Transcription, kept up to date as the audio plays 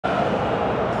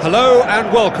Hello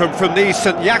and welcome from the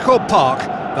St Jakob Park,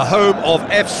 the home of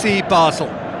FC Basel.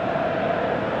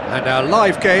 And our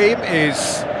live game is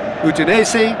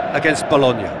Udinese against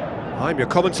Bologna. I'm your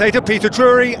commentator, Peter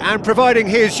Drury, and providing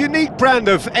his unique brand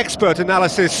of expert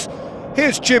analysis,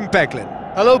 here's Jim Beglin.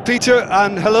 Hello Peter,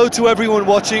 and hello to everyone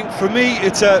watching. For me,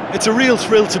 it's a real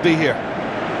thrill to be here.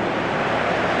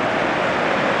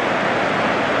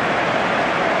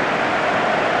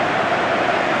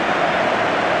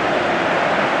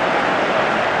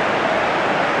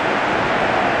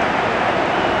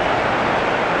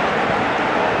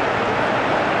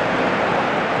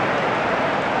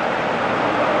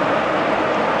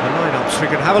 We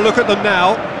can have a look at them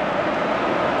now.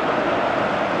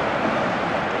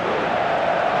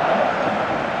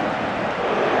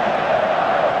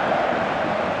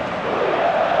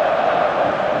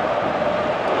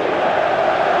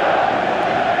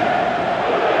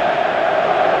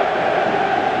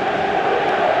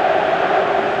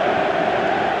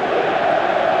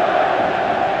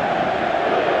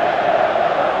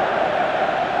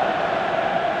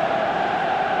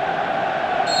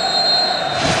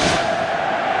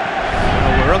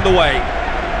 The way.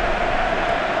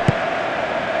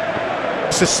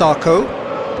 Sissako.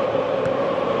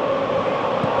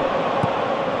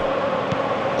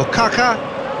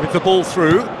 Okaka with the ball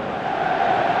through.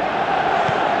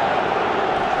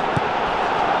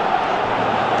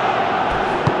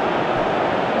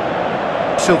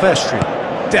 Silvestri,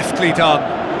 deftly done.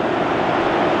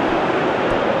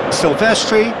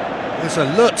 Silvestri is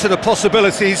alert to the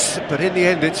possibilities, but in the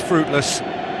end it's fruitless.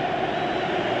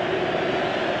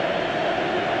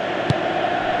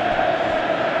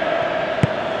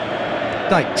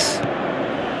 Dykes.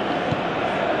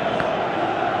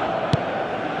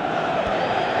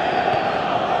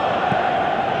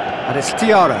 And it's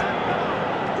Tiara.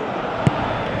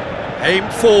 Aim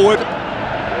forward.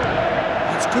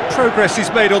 That's good progress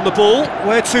he's made on the ball.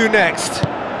 Where to next?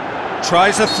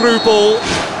 Tries a through ball.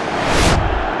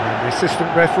 And the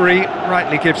assistant referee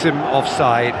rightly gives him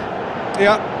offside.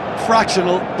 Yeah,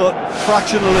 fractional, but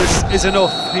fractional is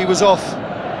enough. He was off.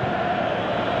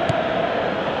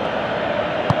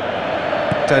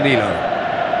 Danilo.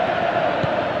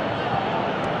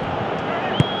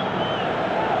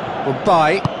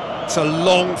 Goodbye. It's a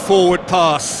long forward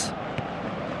pass.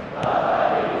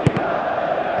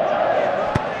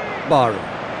 Maru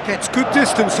gets good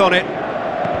distance on it.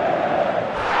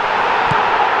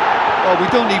 Well, we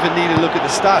don't even need to look at the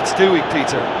stats, do we,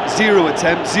 Peter? 0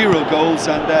 attempts, 0 goals,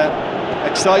 and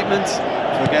excitement,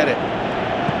 forget it.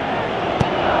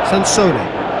 Sansone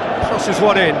crosses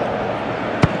one in.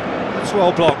 It's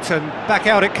well blocked, and back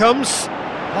out it comes.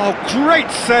 Oh, great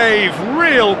save,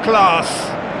 real class.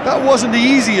 That wasn't the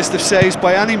easiest of saves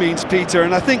by any means, Peter,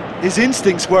 and I think his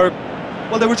instincts were,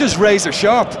 well, they were just razor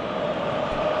sharp.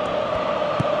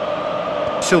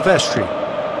 Silvestri.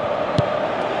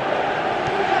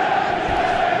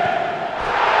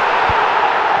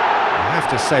 I have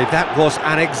to say, that was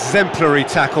an exemplary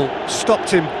tackle.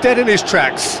 Stopped him dead in his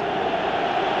tracks.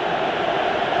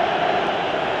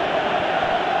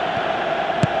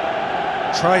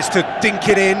 Tries to dink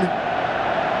it in.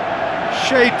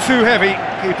 Shade too heavy.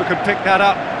 Keeper can pick that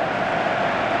up.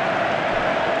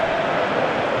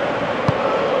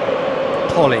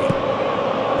 Polly.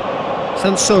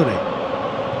 Sansone.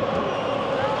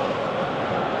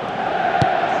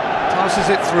 Passes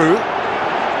it through.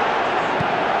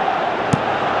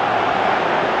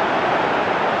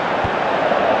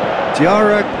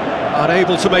 Diarra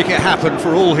unable to make it happen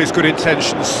for all his good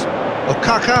intentions.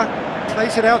 Okaka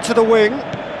plays it out to the wing,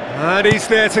 and he's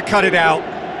there to cut it out.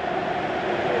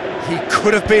 He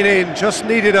could have been in, just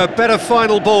needed a better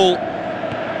final ball.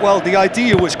 Well, the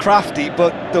idea was crafty,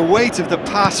 but the weight of the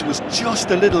pass was just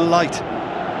a little light.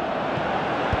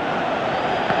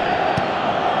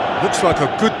 Looks like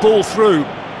a good ball through.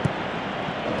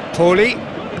 Poli.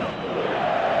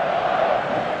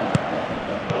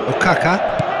 Okaka.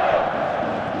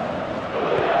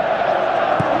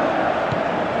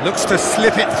 Looks to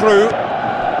slip it through.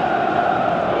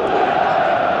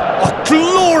 Oh,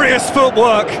 glorious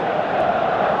footwork!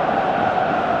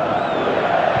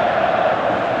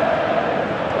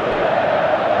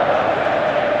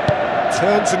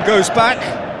 Turns and goes back.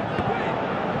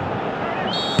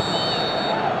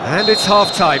 And it's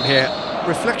half-time here.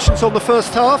 Reflections on the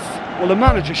first half? Well, the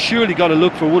manager's surely got to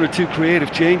look for 1 or 2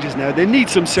 creative changes now. They need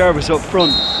some service up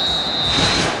front.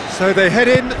 So they head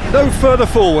in no further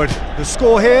forward. The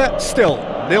score here, still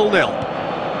 0-0.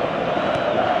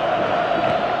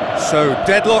 So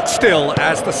deadlock still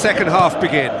as the second half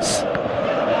begins.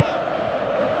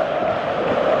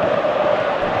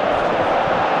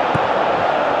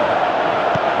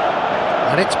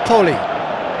 And it's Poli.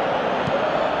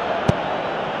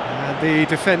 And the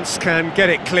defence can get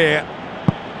it clear.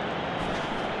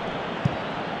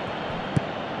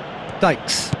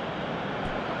 Dykes.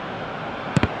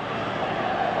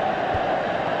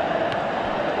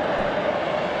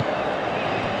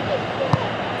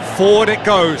 Forward it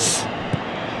goes.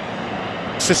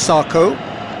 Sissako.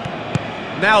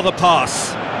 Now the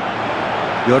pass.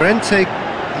 Llorente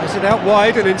has it out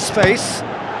wide and in space.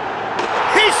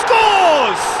 He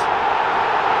scores!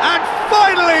 And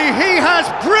finally he has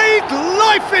breathed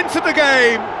life into the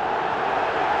game.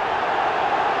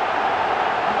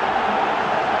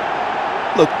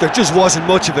 Look, there just wasn't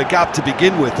much of a gap to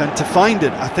begin with, and to find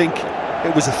it, I think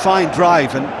it was a fine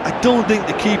drive, and I don't think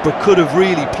the keeper could have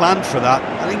really planned for that.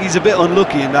 I think he's a bit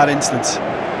unlucky in that instance.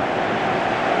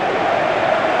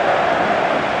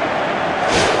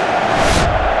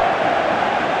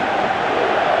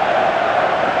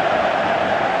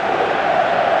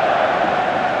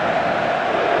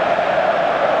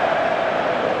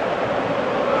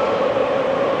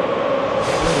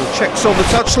 Checks on the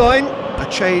touchline, a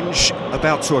change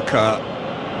about to occur.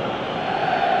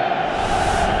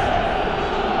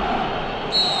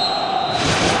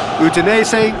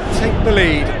 Udinese take the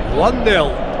lead,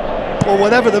 1-0. Well,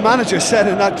 whatever the manager said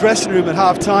in that dressing room at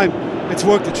half-time, it's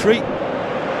worked a treat.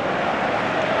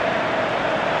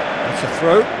 That's a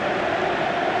throw.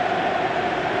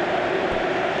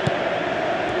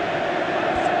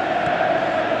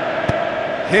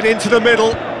 Hit into the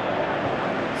middle.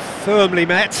 Firmly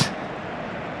met.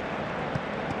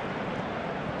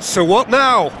 So what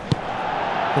now?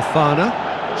 Fofana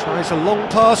tries a long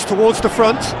pass towards the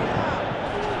front. It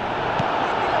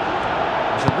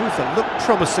was a move that looked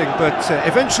promising, but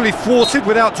eventually thwarted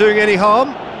without doing any harm.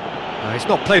 He's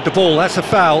not played the ball, that's a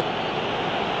foul.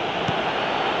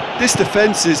 This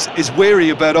defence is wary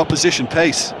about opposition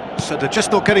pace. So they're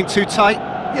just not getting too tight?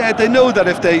 Yeah, they know that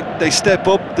if they step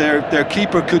up, their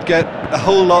keeper could get a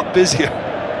whole lot busier.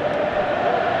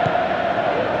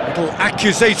 Little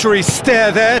accusatory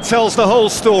stare there tells the whole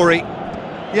story.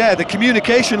 Yeah, the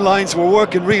communication lines were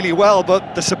working really well,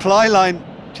 but the supply line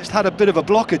just had a bit of a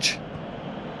blockage.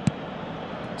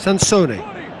 Sansone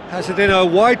has it in a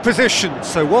wide position,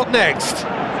 so what next?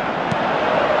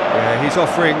 Yeah, he's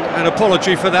offering an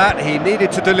apology for that. He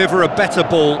needed to deliver a better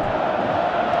ball.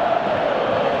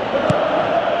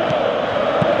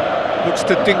 Looks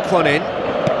to dink one in.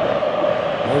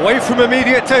 Away from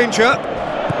immediate danger.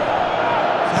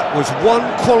 That was one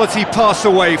quality pass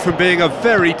away from being a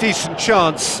very decent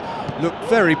chance. Looked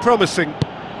very promising.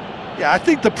 Yeah, I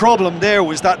think the problem there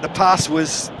was that the pass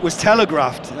was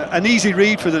telegraphed. An easy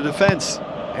read for the defence.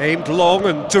 Aimed long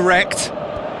and direct.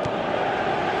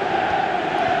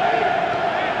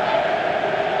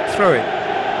 Throw it.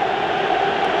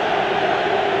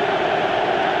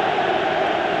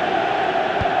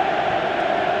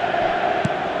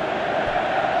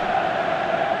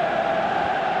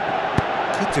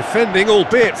 Good defending,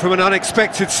 albeit from an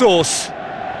unexpected source.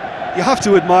 You have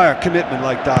to admire commitment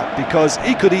like that, because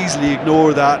he could easily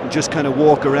ignore that and just kind of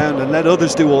walk around and let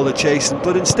others do all the chasing,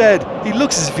 but instead he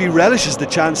looks as if he relishes the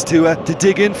chance to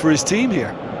dig in for his team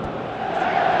here.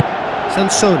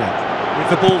 Sansone with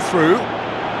the ball through.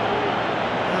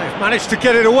 They've managed to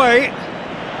get it away.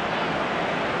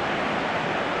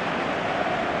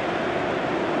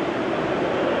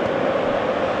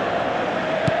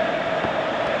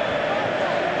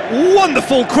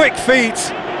 Wonderful quick feet.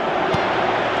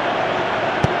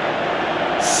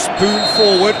 Spoon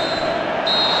forward.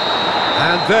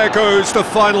 And there goes the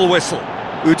final whistle.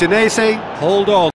 Udinese hold on.